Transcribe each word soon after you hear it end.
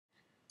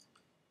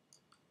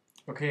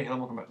Okay, hello,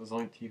 welcome back to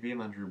Zoink TV.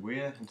 I'm Andrew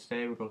Weir, and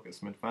today we're going to look at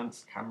some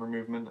advanced camera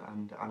movement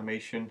and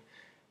animation,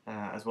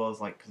 as well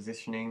as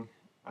positioning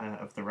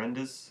of the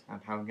renders and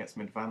how we can get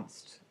some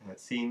advanced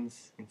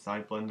scenes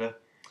inside Blender.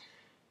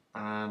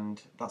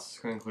 And that's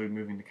going to include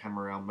moving the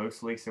camera around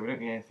mostly, so we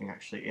don't need anything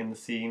actually in the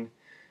scene.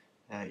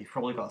 You've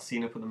probably got a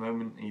scene up at the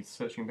moment and you're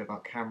searching a bit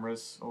about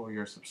cameras, or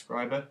you're a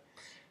subscriber,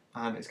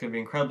 and it's going to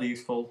be incredibly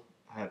useful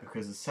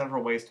because there's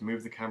several ways to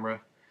move the camera,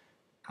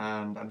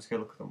 and I'm just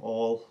going to look at them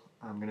all.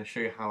 I'm going to show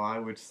you how I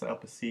would set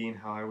up a scene,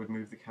 how I would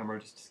move the camera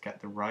just to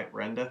get the right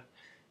render,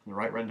 in the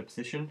right render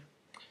position,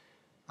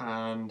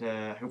 and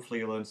hopefully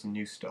you'll learn some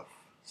new stuff.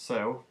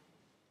 So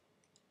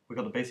we've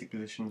got the basic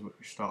positions which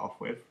we start off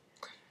with,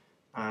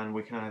 and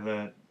we can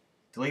either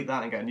delete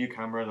that and get a new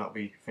camera that'll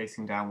be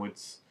facing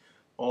downwards,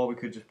 or we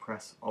could just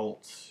press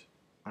Alt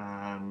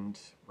and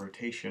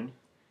rotation,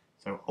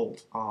 so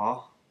Alt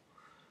R,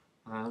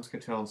 and I'm just going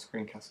to turn on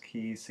screencast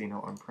keys so you know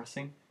what I'm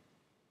pressing.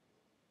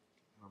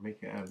 I'll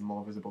make it a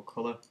more visible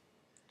colour.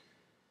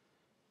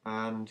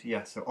 And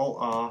yeah, so Alt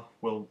R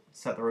will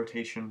set the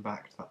rotation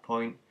back to that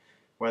point,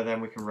 where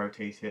then we can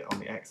rotate it on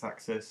the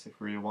x-axis if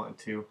we really wanted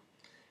to,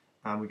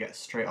 and we get a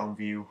straight on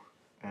view.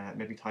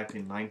 Maybe type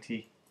in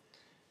 90,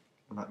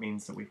 and that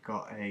means that we've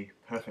got a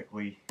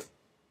perfectly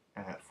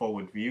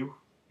forward view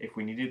if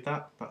we needed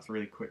that. That's a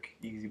really quick,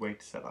 easy way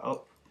to set that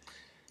up.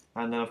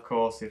 And then of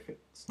course, if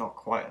it's not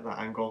quite at that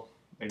angle,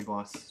 maybe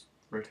we'll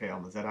rotate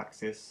on the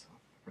z-axis,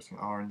 pressing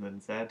R and then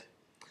Z.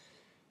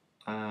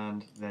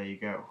 And there you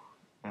go.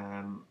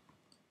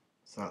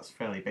 So that's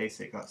fairly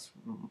basic. That's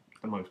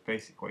the most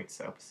basic way to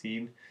set up a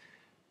scene.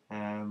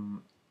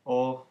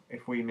 Or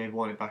if we maybe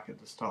want it back at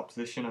the start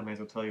position, I may as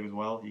well tell you as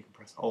well, you can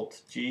press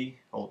Alt G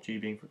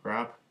being for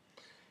grab,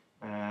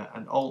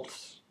 and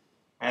Alt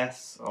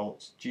S,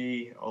 Alt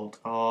G, Alt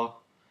R.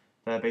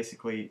 They're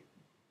basically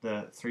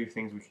the three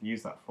things we can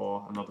use that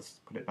for, and I'll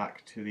just put it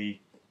back to the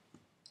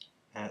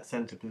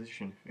center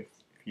position if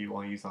you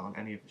want to use that on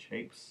any of the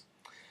shapes.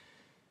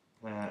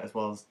 As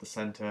well as the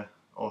center,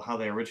 or how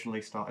they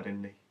originally started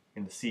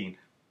in the scene.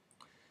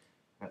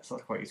 So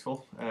that's quite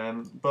useful.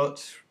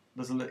 But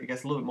it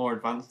gets a little bit more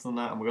advanced than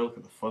that, and we're going to look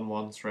at the fun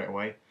one straight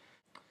away.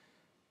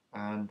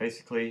 And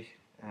basically,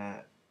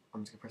 I'm just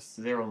going to press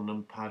 0 on the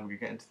numpad. We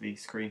get into the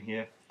screen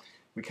here.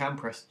 We can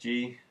press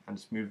G and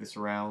just move this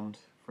around.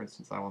 For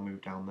instance, I want to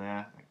move down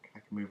there. I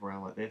can move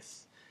around like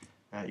this.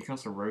 You can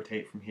also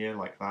rotate from here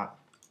like that,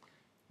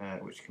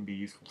 which can be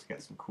useful to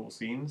get some cool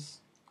scenes.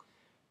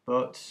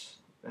 But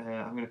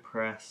I'm going to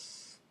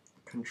press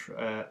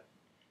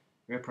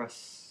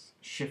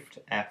Shift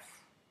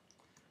F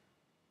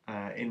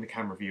in the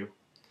camera view,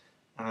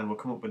 and we'll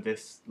come up with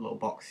this little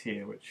box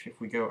here, which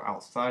if we go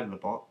outside of the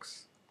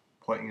box,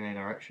 pointing in a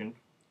direction,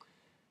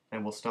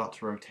 then we'll start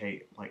to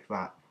rotate like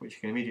that, which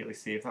you can immediately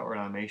see if that were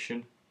an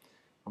animation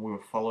and we were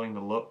following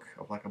the look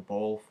of like a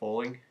ball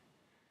falling,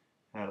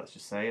 let's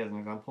just say as an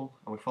example,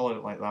 and we followed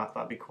it like that,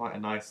 that'd be quite a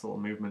nice little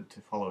movement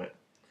to follow it.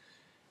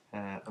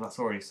 And that's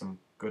already some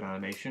good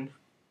animation.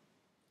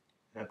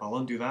 But I'll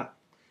undo that.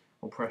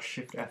 We'll press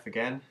Shift F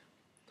again,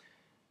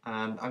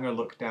 and I'm going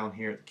to look down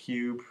here at the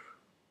cube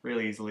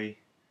really easily.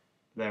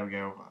 There we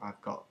go,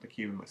 I've got the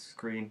cube in my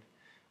screen.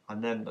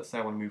 And then let's say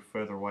I want to move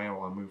further away or I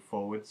want to move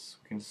forwards.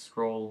 We can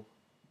scroll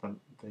the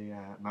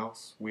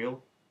mouse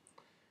wheel,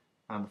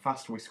 and the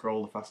faster we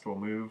scroll, the faster we'll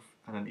move.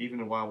 And then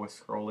even while we're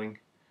scrolling,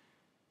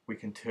 we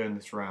can turn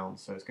this around.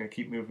 So it's going to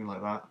keep moving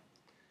like that.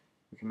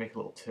 We can make a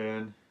little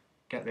turn,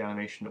 get the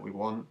animation that we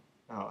want,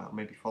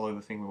 maybe follow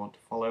the thing we want to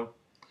follow,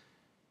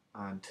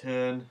 and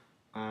turn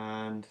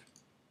and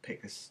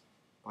pick this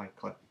by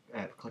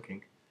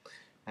clicking.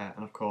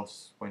 And of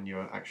course, when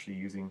you're actually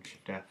using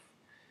Shift F,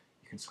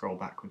 you can scroll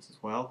backwards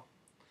as well.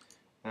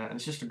 And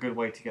it's just a good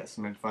way to get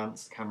some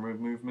advanced camera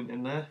movement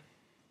in there.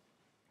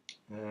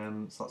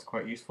 So that's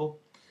quite useful.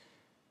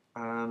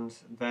 And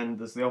then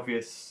there's the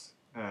obvious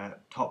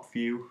top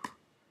view,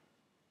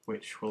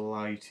 which will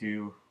allow you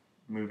to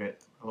move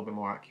it a little bit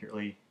more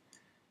accurately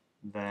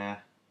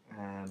there,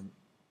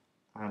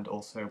 and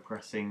also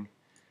pressing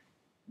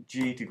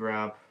G to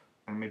grab,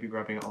 and maybe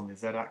grabbing it on the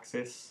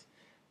z-axis,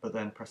 but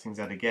then pressing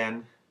Z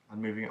again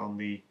and moving it on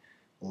the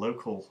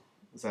local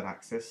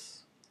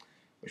z-axis,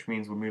 which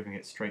means we're moving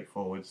it straight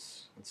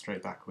forwards and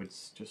straight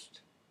backwards,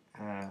 just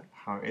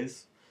how it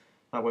is.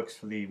 That works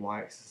for the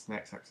y-axis and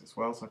x-axis as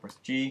well. So I press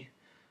G.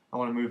 I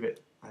want to move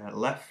it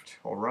left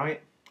or right.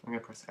 I'm going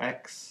to press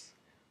X.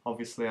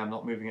 Obviously I'm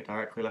not moving it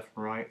directly left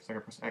and right, so I'm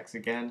going to press X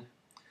again,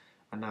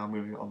 and now I'm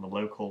moving it on the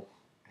local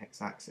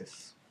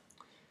x-axis.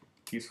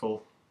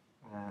 Useful,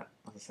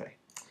 as I say.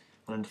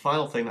 And then the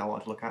final thing that I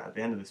want to look at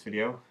the end of this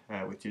video,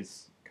 which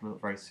is coming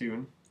up very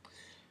soon,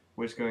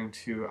 we're just going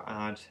to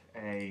add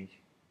a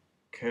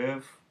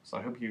curve. So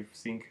I hope you've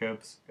seen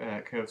curves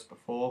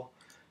before.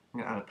 I'm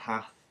going to add a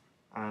path,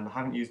 and I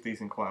haven't used these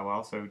in quite a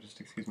while, so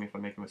just excuse me if I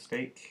make a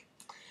mistake.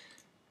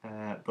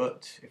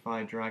 But if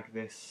I drag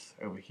this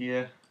over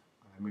here,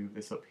 I move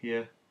this up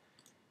here,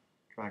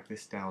 drag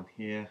this down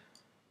here,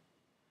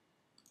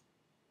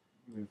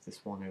 move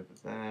this one over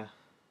there,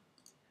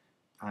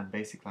 and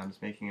basically I'm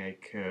just making a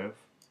curve,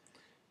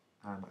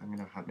 and I'm going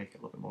to make it a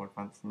little bit more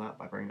advanced than that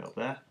by bringing it up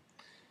there.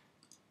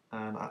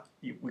 And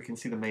we can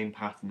see the main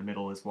path in the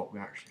middle is what we're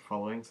actually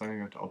following, so I'm going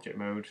to go to object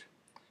mode,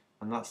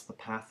 and that's the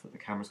path that the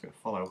camera's going to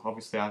follow.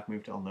 Obviously I've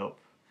moved it on the up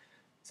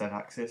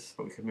Z-axis,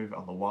 but we could move it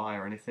on the Y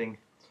or anything.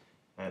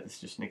 This is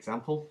just an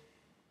example.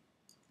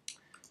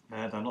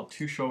 And I'm not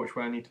too sure which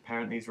way I need to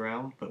parent these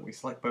around, but we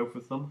select both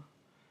of them.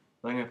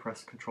 Then I'm going to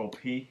press CTRL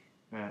P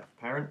for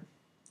parent,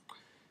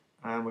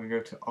 and we're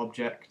going to go to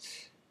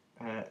object,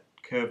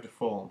 curve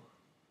deform.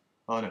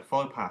 Oh no,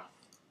 follow path.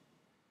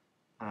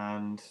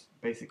 And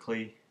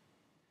basically,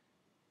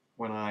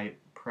 when I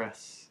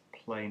press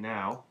play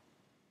now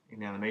in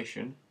the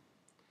animation,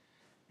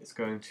 it's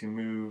going to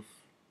move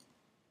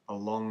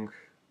along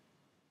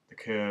the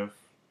curve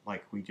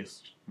like we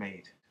just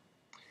made.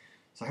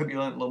 So I hope you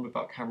learned a little bit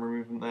about camera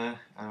movement there,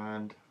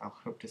 and I'll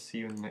hope to see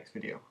you in the next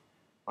video.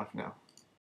 Bye for now.